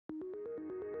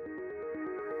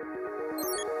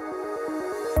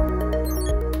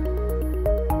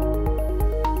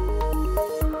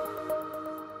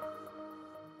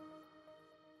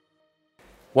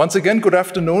Once again, good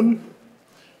afternoon.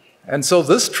 And so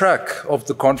this track of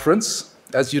the conference,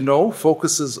 as you know,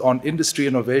 focuses on industry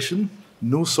innovation,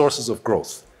 new sources of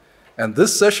growth. And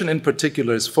this session in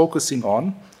particular is focusing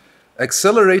on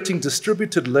accelerating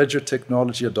distributed ledger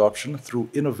technology adoption through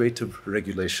innovative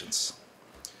regulations.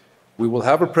 We will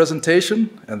have a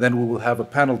presentation, and then we will have a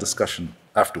panel discussion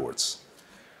afterwards.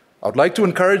 I would like to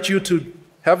encourage you to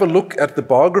have a look at the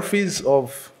biographies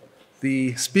of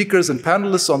the speakers and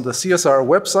panelists on the CSIR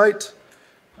website.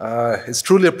 It's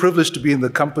truly a privilege to be in the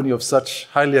company of such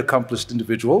highly accomplished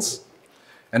individuals.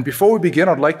 And before we begin,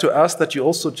 I'd like to ask that you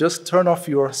also just turn off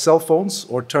your cell phones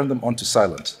or turn them onto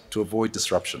silent to avoid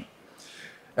disruption.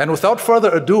 And without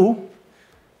further ado,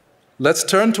 let's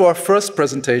turn to our first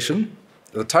presentation.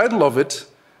 The title of it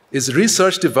is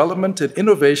Research, Development, and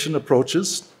Innovation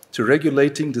Approaches to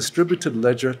Regulating Distributed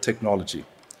Ledger Technology.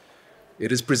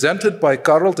 It is presented by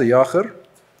Carel de Jager,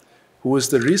 who is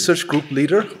the research group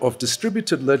leader of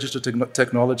Distributed Ledger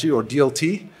Technology, or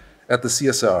DLT, at the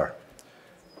CSIR.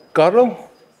 Carel,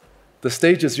 the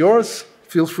stage is yours.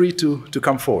 Feel free to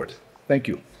come forward. Thank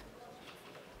you.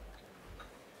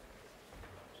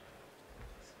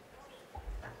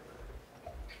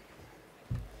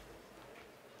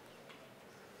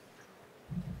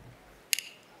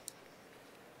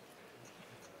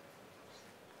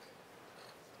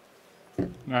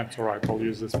 No, it's all right. I'll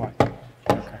use this one.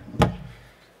 Okay.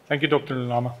 Thank you, Dr.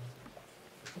 Lama.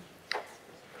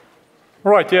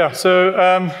 All right, yeah. So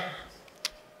a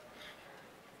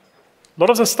lot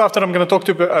of the stuff that I'm going to talk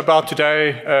to you about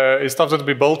today is stuff that will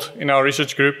be built in our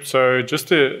research group. So just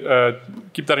to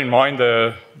keep that in mind,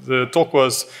 the talk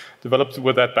was developed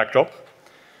with that backdrop.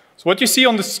 So what you see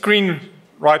on the screen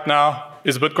right now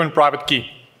is a Bitcoin private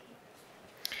key.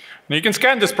 Now you can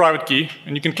scan this private key,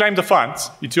 and you can claim the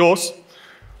funds. It's yours.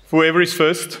 Whoever is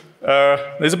first,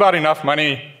 there's about enough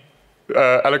money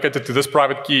allocated to this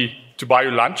private key to buy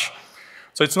you lunch.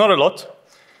 So it's not a lot.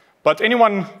 But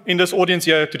anyone in this audience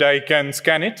here today can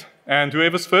scan it, and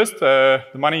whoever's first, the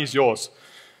money is yours.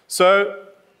 So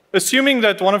assuming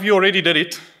that one of you already did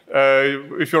it,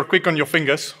 if you're quick on your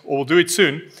fingers, or will do it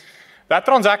soon, that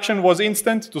transaction was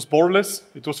instant, it was borderless,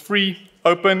 it was free,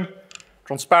 open,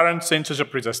 transparent,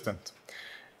 censorship resistant.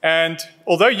 And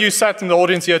although you sat in the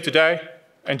audience here today,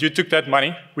 and you took that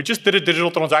money, we just did a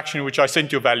digital transaction in which I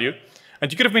sent you a value,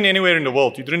 and you could have been anywhere in the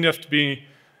world. You didn't have to be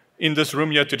in this room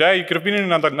here today. You could have been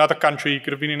in another country. You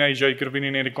could have been in Asia. You could have been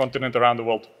in any continent around the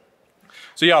world.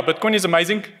 So yeah, Bitcoin is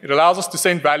amazing. It allows us to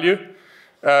send value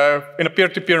in a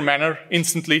peer-to-peer manner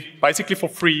instantly, basically for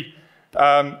free.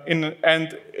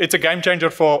 And it's a game changer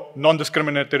for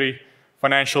non-discriminatory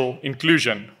financial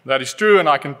inclusion. That is true, and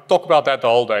I can talk about that the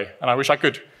whole day, and I wish I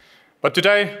could. But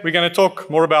today, we're going to talk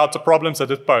more about the problems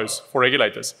that it poses for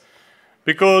regulators.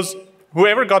 Because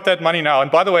whoever got that money now,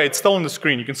 and by the way, it's still on the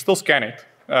screen, you can still scan it.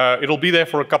 It'll be there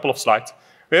for a couple of slides.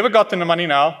 Whoever got the money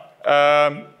now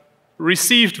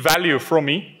received value from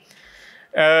me.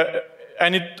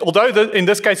 And although in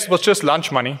this case it was just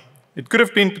lunch money, it could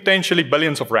have been potentially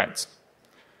billions of rands.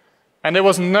 And there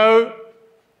was no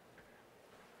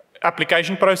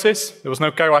application process, there was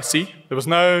no KYC, there was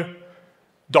no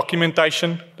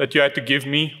documentation that you had to give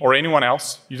me or anyone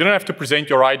else. You didn't have to present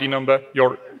your ID number,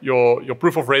 your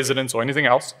proof of residence or anything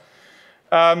else.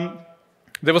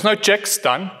 There was no checks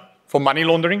done for money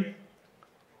laundering.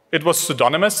 It was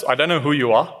pseudonymous. I don't know who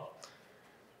you are.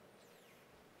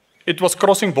 It was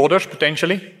crossing borders,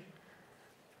 potentially.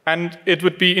 And it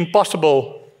would be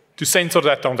impossible to censor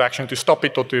that transaction, to stop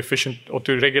it, or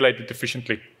to regulate it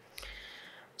efficiently.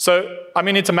 So, I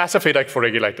mean, it's a massive headache for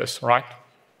regulators, right?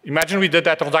 Imagine we did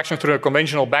that transaction through a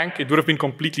conventional bank, it would have been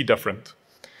completely different.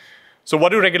 So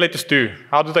what do regulators do?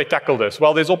 How do they tackle this?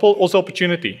 Well, there's also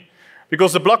opportunity.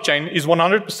 Because the blockchain is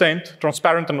 100%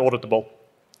 transparent and auditable.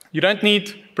 You don't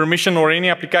need permission or any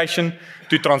application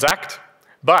to transact,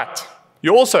 but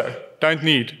you also don't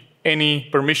need any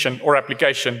permission or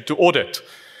application to audit.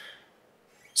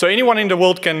 So anyone in the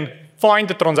world can find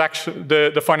the transaction,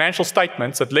 the financial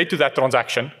statements that led to that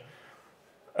transaction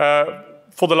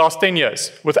for the last 10 years,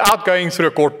 without going through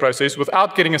a court process,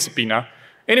 without getting a subpoena.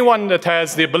 Anyone that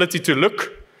has the ability to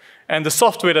look and the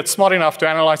software that's smart enough to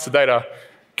analyze the data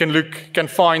can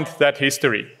find that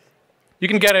history. You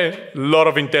can get a lot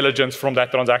of intelligence from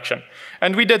that transaction.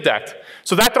 And we did that.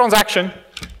 So that transaction,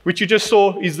 which you just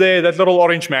saw, is there, that little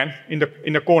orange man in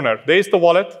the corner. There's the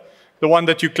wallet, the one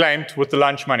that you claimed with the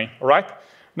lunch money, all right?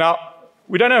 Now,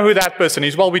 we don't know who that person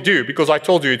is. Well, we do, because I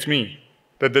told you it's me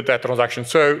that did that transaction.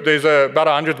 So there's about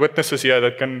 100 witnesses here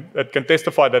that can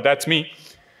testify that that's me.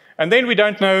 And then we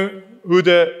don't know who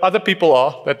the other people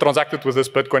are that transacted with this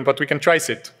Bitcoin, but we can trace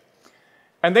it.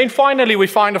 And then finally, we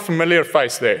find a familiar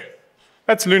face there.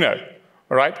 That's Luno,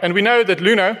 all right? And we know that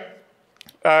Luno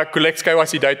collects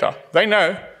KYC data. They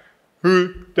know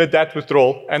who did that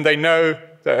withdrawal, and they know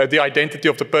the identity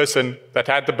of the person that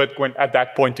had the Bitcoin at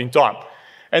that point in time.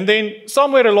 And then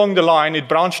somewhere along the line, it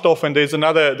branched off, and there's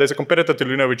a competitor to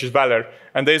Luno, which is Valor,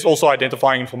 and there's also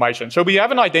identifying information. So we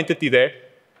have an identity there.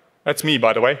 That's me,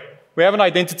 by the way. We have an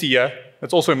identity here.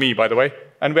 That's also me, by the way.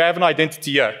 And we have an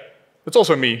identity here. That's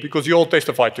also me, because you all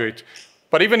testified to it.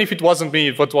 But even if it wasn't me,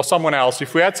 if it was someone else,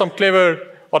 if we had some clever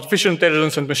artificial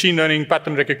intelligence and machine learning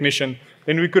pattern recognition,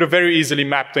 then we could have very easily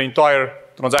mapped the entire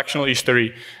transactional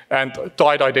history and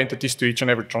tied identities to each and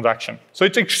every transaction. So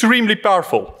it's extremely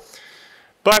powerful.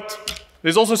 But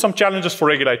there's also some challenges for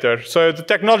regulators. So the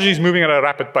technology is moving at a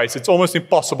rapid pace. It's almost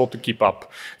impossible to keep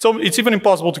up. So it's even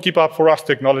impossible to keep up for us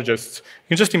technologists.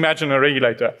 You can just imagine a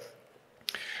regulator.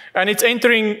 And it's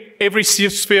entering every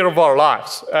sphere of our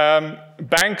lives.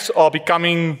 Banks are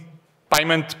becoming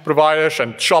payment providers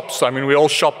and shops. I mean, we all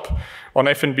shop on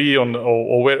F&B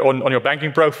on your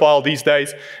banking profile these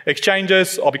days.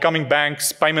 Exchanges are becoming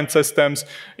banks, payment systems,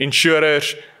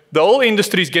 insurers. The whole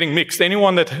industry is getting mixed.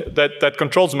 Anyone that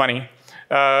controls money,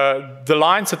 the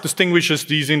lines that distinguishes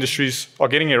these industries are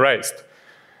getting erased.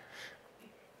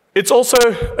 It's also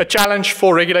a challenge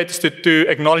for regulators to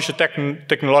acknowledge the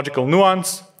technological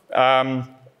nuance.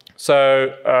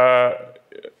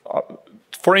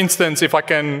 For instance, if I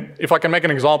can make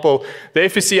an example, the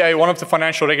FSCA, one of the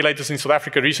financial regulators in South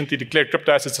Africa, recently declared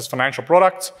crypto assets as financial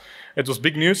products. It was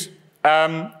big news.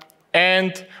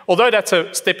 And although that's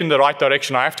a step in the right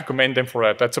direction, I have to commend them for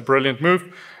that. That's a brilliant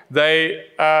move.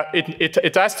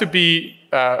 It has to be,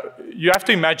 you have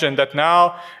to imagine that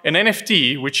now an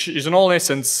NFT, which is in all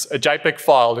essence a JPEG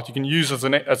file that you can use as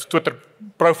a Twitter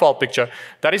profile picture,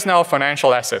 that is now a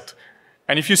financial asset.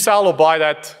 And if you sell or buy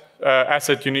that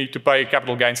asset, you need to pay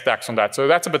capital gains tax on that. So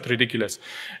that's a bit ridiculous.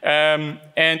 And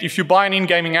if you buy an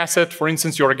in-gaming asset, for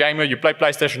instance, you're a gamer, you play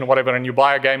PlayStation or whatever, and you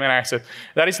buy a gaming asset,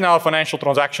 that is now a financial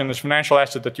transaction, it's a financial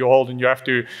asset that you hold, and you have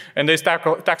to, and there's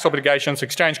tax obligations,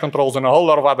 exchange controls, and a whole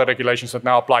lot of other regulations that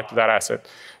now apply to that asset.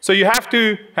 So you have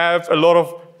to have a lot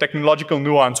of technological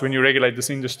nuance when you regulate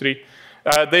this industry.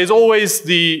 There's always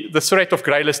the threat of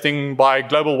grey listing by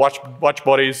global watch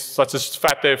bodies such as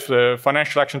FATF, the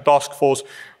Financial Action Task Force,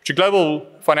 which is a global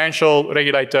financial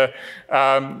regulator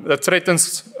that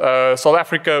threatens South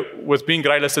Africa with being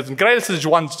grey listed. And grey listed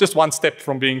is just one step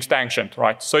from being sanctioned,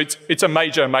 right? So it's a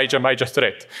major, major, major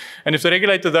threat. And if the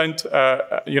regulator don't,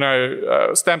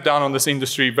 stamp down on this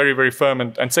industry very, very firm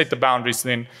and set the boundaries,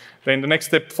 then the next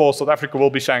step for South Africa will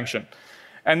be sanctioned.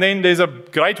 And then there's a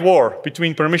great war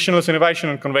between permissionless innovation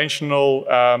and conventional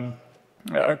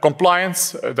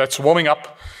compliance that's warming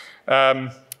up.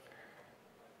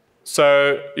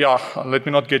 So yeah, let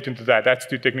me not get into that. That's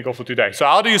too technical for today. So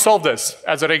how do you solve this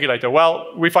as a regulator?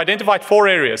 Well, we've identified 4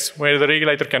 areas where the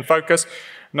regulator can focus.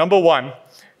 Number 1,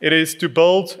 it is to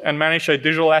build and manage a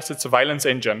digital asset surveillance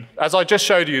engine. As I just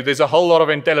showed you, there's a whole lot of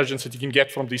intelligence that you can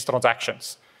get from these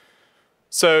transactions.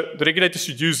 So the regulator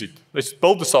should use it. Let's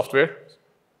build the software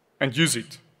and use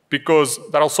it, because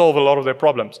that'll solve a lot of their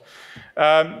problems.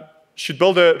 Should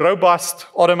build a robust,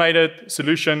 automated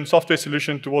solution, software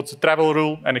solution towards the travel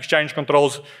rule and exchange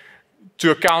controls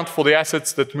to account for the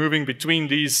assets that are moving between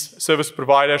these service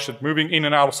providers, that are moving in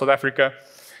and out of South Africa.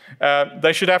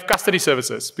 They should have custody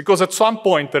services, because at some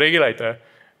point the regulator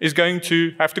is going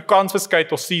to have to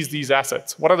confiscate or seize these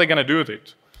assets. What are they going to do with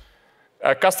it?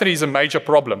 Custody is a major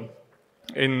problem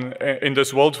in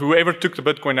this world. Whoever took the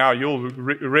Bitcoin now, you'll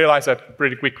realize that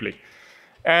pretty quickly.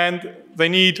 And they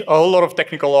need a whole lot of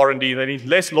technical R&D. They need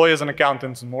less lawyers and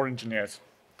accountants and more engineers.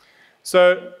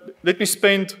 So let me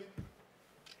spend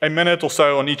a minute or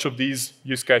so on each of these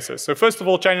use cases. So first of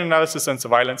all, chain analysis and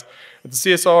surveillance. At the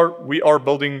CSIR, we are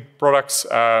building products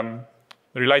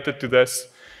related to this.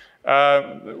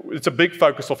 It's a big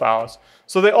focus of ours.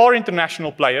 So there are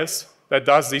international players that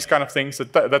does these kind of things,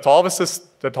 that's harvesting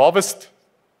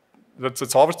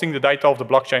the data of the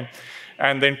blockchain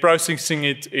and then processing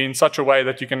it in such a way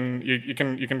that you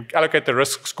can allocate the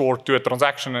risk score to a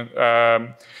transaction,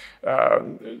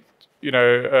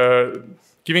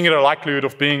 giving it a likelihood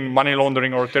of being money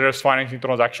laundering or a terrorist financing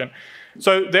transaction.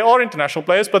 So there are international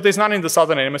players, but there's none in the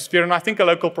Southern Hemisphere, and I think a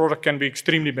local product can be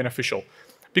extremely beneficial.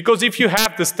 Because if you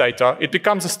have this data, it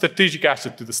becomes a strategic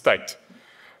asset to the state.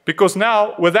 Because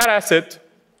now, with that asset,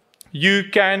 you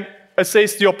can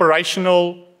assess the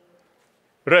operational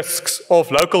risks of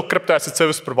local crypto asset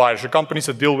service providers, the companies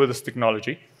that deal with this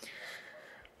technology.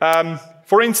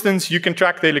 For instance, you can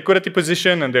track their liquidity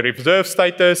position and their reserve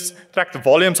status, track the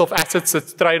volumes of assets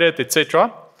that's traded,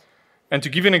 etc. And to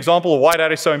give you an example of why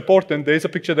that is so important, there's a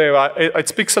picture there.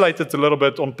 It's pixelated a little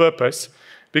bit on purpose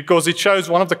because it shows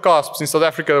one of the CASPs in South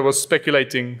Africa that was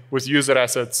speculating with user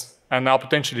assets and now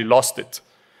potentially lost it.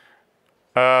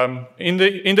 In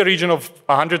the region of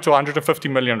 100 to 150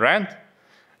 million rand.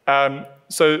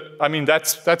 So, I mean,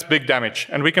 that's big damage.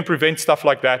 And we can prevent stuff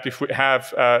like that if we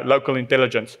have local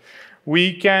intelligence.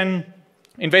 We can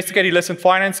investigate illicit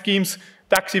finance schemes,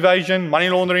 tax evasion, money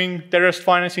laundering, terrorist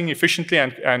financing efficiently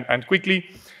and quickly.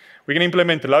 We can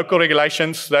implement the local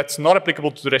regulations that's not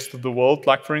applicable to the rest of the world,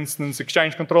 like, for instance,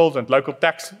 exchange controls and local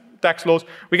tax laws.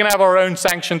 We can have our own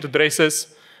sanctioned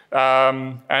addresses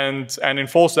and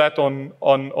enforce that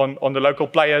on the local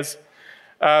players.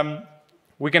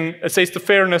 We can assess the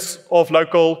fairness of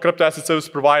local crypto asset service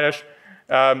providers,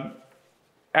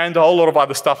 and a whole lot of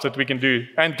other stuff that we can do.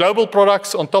 And global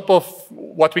products, on top of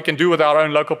what we can do with our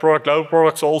own local product, global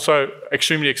products are also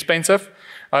extremely expensive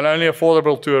and only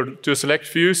affordable to a select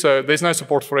few. So there's no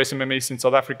support for SMMEs in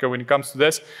South Africa when it comes to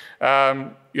this.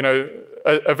 You know,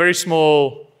 a very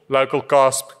small local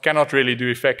CASP cannot really do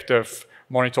effective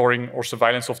monitoring or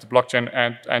surveillance of the blockchain,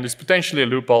 and is potentially a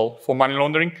loophole for money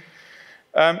laundering.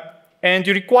 And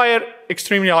you require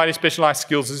extremely highly specialized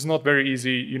skills. This is not very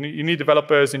easy. You need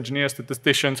developers, engineers,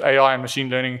 statisticians, AI and machine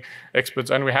learning experts,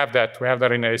 and we have that. We have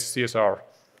that in a CSIR.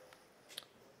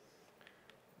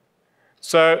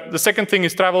 So the second thing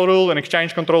is travel rule and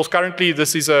exchange controls. Currently,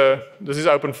 this is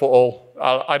open for all.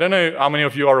 I don't know how many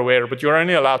of you are aware, but you're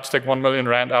only allowed to take 1 million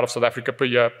rand out of South Africa per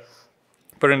year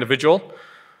per individual.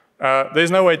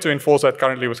 There's no way to enforce that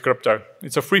currently with crypto.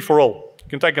 It's a free-for-all. You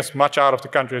can take as much out of the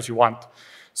country as you want.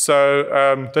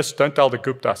 So just don't tell the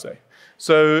Gupta, say.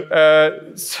 So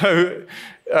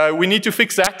we need to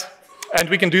fix that, and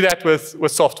we can do that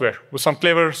with software. With some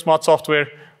clever, smart software,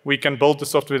 we can build the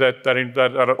software that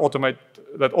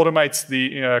automates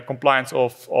the compliance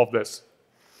of this.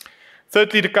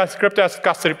 Thirdly, the crypto asset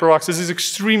custody products. This is an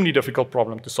extremely difficult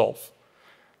problem to solve.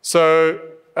 So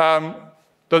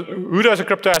who does a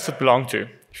crypto asset belong to?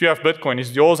 If you have Bitcoin,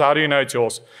 is it yours? How do you know it's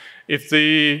yours? If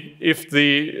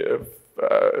the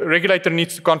regulator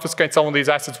needs to confiscate some of these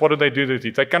assets, what do they do with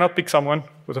it? They cannot pick someone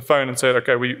with a phone and say,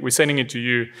 okay, we're sending it to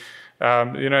you.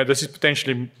 You know, this is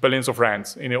potentially billions of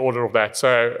rands in the order of that.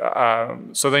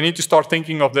 So they need to start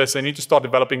thinking of this. They need to start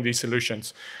developing these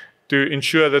solutions to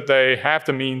ensure that they have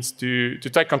the means to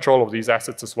take control of these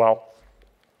assets as well.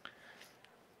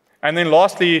 And then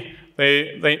lastly,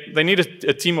 they need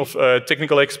a team of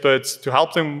technical experts to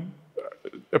help them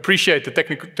appreciate the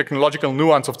technological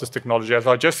nuance of this technology. As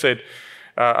I just said,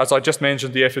 as I just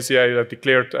mentioned, the FSCA that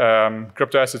declared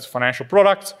crypto assets financial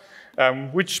products,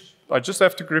 which I just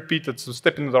have to repeat, it's a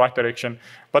step in the right direction.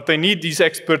 But they need these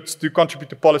experts to contribute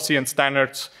to policy and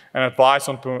standards and advice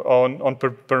on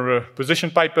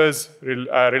position papers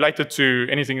related to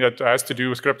anything that has to do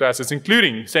with crypto assets,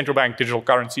 including central bank digital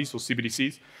currencies or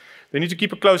CBDCs. They need to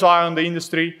keep a close eye on the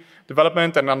industry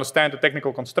development and understand the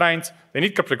technical constraints. They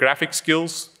need cryptographic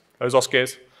skills. Those are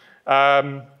scarce.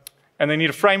 And they need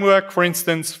a framework, for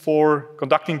instance, for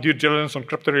conducting due diligence on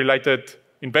crypto-related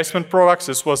investment products.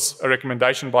 This was a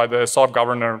recommendation by the SARB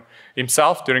governor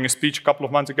himself during a speech a couple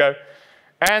of months ago.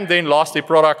 And then lastly,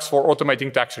 products for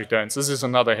automating tax returns. This is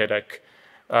another headache.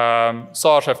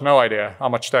 SARs have no idea how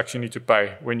much tax you need to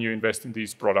pay when you invest in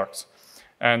these products.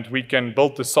 And we can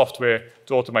build the software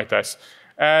to automate this.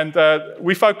 And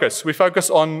we focus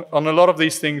on a lot of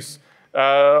these things.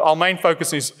 Our main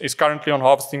focus is currently on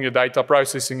harvesting the data,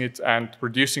 processing it, and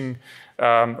producing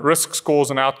risk scores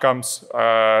and outcomes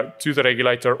to the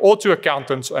regulator or to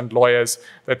accountants and lawyers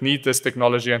that need this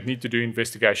technology and need to do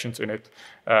investigations in it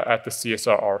at the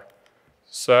CSIR.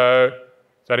 So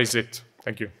that is it.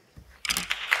 Thank you.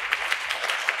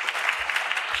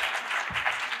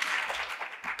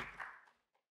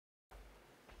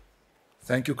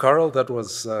 Thank you, Carel. That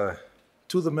was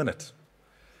to the minute.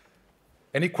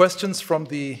 Any questions from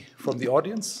the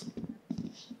audience?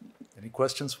 Any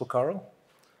questions for Carel?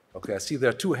 Okay, I see there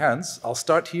are two hands. I'll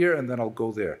start here and then I'll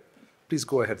go there. Please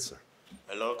go ahead, sir.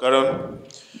 Hello, Carel.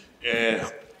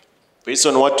 Based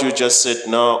on what you just said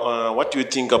now, what do you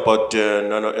think about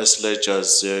nano S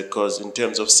ledgers? Because in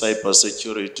terms of cyber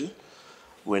security,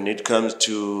 when it comes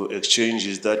to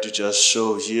exchanges that you just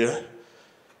show here,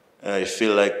 I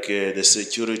feel like the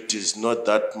security is not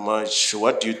that much.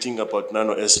 What do you think about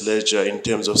nano S ledger in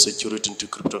terms of security into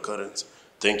cryptocurrency?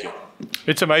 Thank you.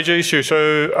 It's a major issue.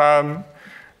 So,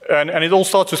 and it all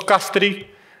starts with custody,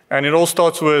 and it all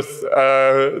starts with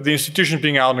the institutions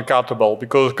being held accountable,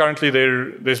 because currently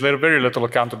there's very little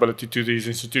accountability to these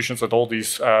institutions that hold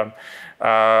these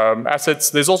assets.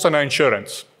 There's also no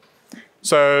insurance.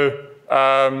 So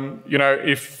you know,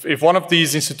 if one of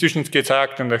these institutions gets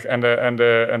hacked and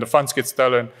the funds get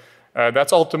stolen,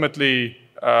 that's ultimately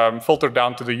filtered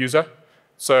down to the user.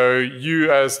 So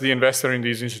you, as the investor in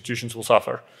these institutions, will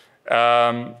suffer.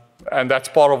 And that's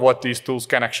part of what these tools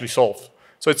can actually solve.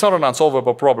 So it's not an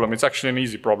unsolvable problem. It's actually an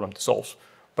easy problem to solve,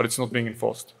 but it's not being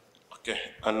enforced. Okay,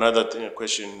 another thing,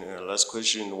 last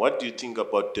question. What do you think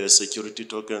about the security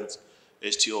tokens,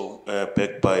 STO,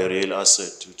 backed by real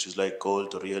asset, which is like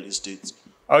gold or real estate?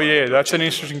 Oh yeah, that's an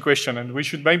interesting question, and we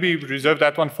should maybe reserve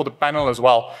that one for the panel as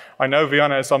well. I know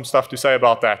Viana has some stuff to say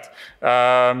about that.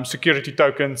 Security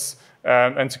tokens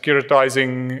and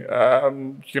securitizing,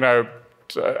 you know,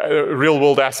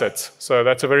 real-world assets. So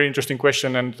that's a very interesting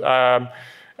question, and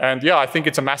yeah, I think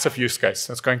it's a massive use case.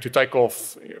 It's going to take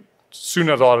off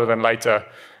sooner rather than later,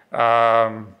 you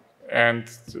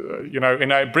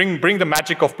know, bring the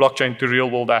magic of blockchain to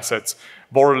real-world assets,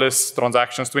 borrowless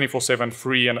transactions, 24/7,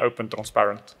 free and open,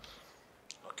 transparent.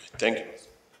 Okay, thank you.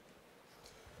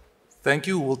 Thank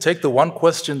you. We'll take the one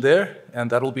question there, and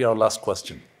that'll be our last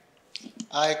question.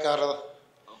 Hi, Carel.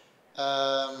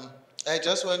 I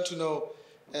just want to know,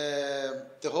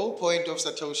 the whole point of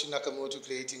Satoshi Nakamoto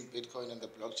creating Bitcoin and the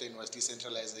blockchain was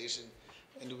decentralization.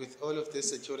 And with all of this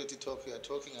security talk we are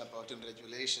talking about in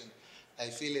regulation,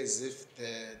 I feel as if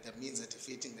the means are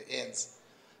defeating the ends.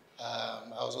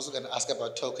 I was also going to ask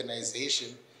about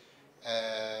tokenization,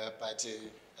 but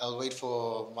I'll wait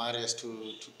for Marius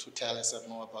to tell us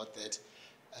more about that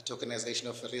tokenization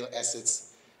of real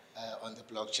assets on the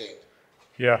blockchain.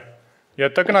 Yeah,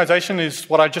 tokenization is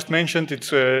what I just mentioned.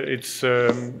 It's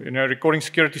you know, recording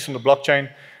securities on the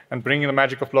blockchain and bringing the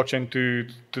magic of blockchain to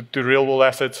real-world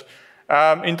assets.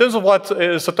 In terms of what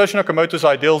Satoshi Nakamoto's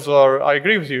ideals are, I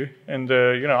agree with you. And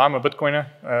you know, I'm a Bitcoiner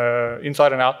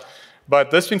inside and out.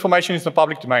 But this information is in the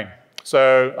public domain.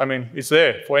 So I mean, it's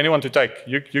there for anyone to take.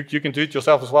 You can do it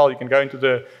yourself as well. You can go into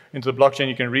the blockchain.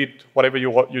 You can read whatever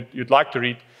you'd like to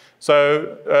read.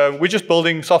 So we're just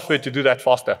building software to do that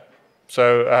faster.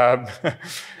 So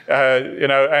you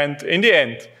know, and in the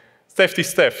end, theft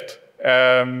is theft.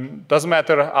 Doesn't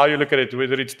matter how you look at it,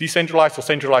 whether it's decentralized or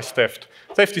centralized theft.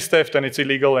 Theft is theft, and it's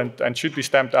illegal and should be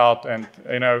stamped out. And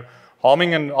you know,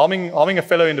 harming a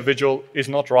fellow individual is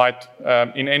not right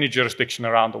in any jurisdiction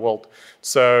around the world.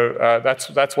 So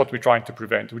that's what we're trying to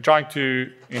prevent. We're trying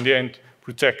to, in the end,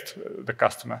 protect the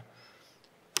customer.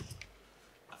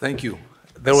 Thank you.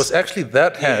 There was actually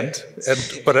that hand,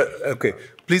 but okay.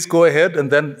 Please go ahead, and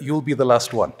then you'll be the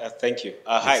last one. Thank you.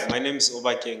 Hi, my name is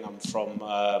Obakeng. I'm from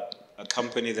a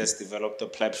company that's developed a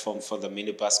platform for the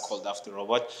minibus called After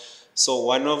Robot. So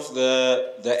one of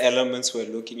the elements we're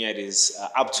looking at is,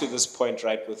 up to this point,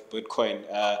 right, with Bitcoin,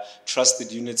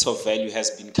 trusted units of value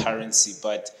has been currency.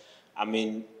 But, I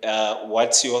mean,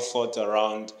 what's your thought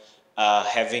around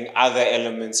having other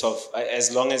elements of,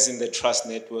 as long as in the trust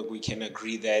network we can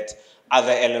agree that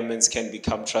other elements can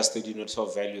become trusted units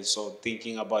of value. So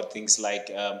thinking about things like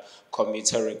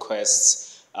commuter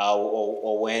requests,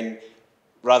 or when,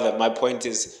 rather, my point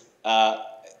is,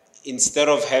 instead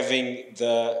of having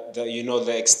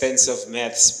the extensive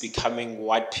maths becoming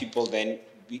what people then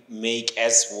make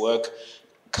as work,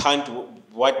 can't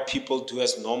what people do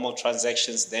as normal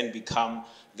transactions then become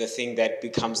the thing that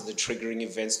becomes the triggering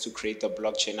events to create a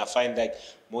blockchain? I find that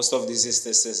most of these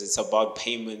instances, it's about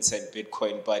payments and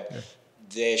Bitcoin, but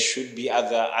there should be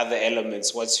other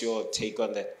elements. What's your take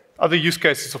on that? Other use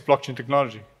cases of blockchain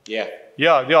technology? Yeah.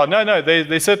 No,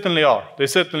 they certainly are. They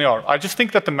certainly are. I just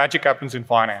think that the magic happens in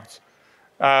finance.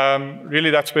 Really,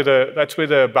 that's where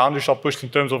the boundaries are pushed in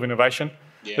terms of innovation.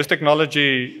 Yeah. This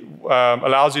technology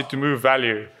allows you to move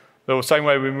value the same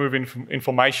way we move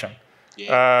information.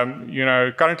 Yeah. You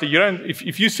know, currently, you don't.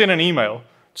 If you send an email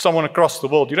to someone across the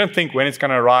world, you don't think when it's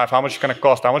going to arrive, how much it's going to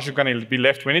cost, how much is going to be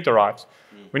left when it arrives.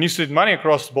 When you send money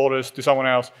across borders to someone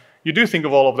else, you do think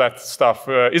of all of that stuff.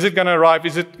 Is it going to arrive?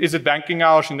 Is it banking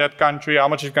hours in that country? How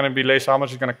much is going to be less? How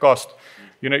much is going to cost?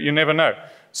 You know, you never know.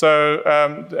 So,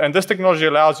 and this technology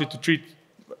allows you to treat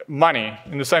money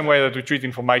in the same way that we treat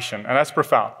information, and that's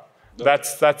profound.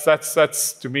 That's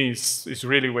to me is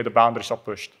really where the boundaries are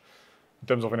pushed in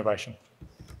terms of innovation.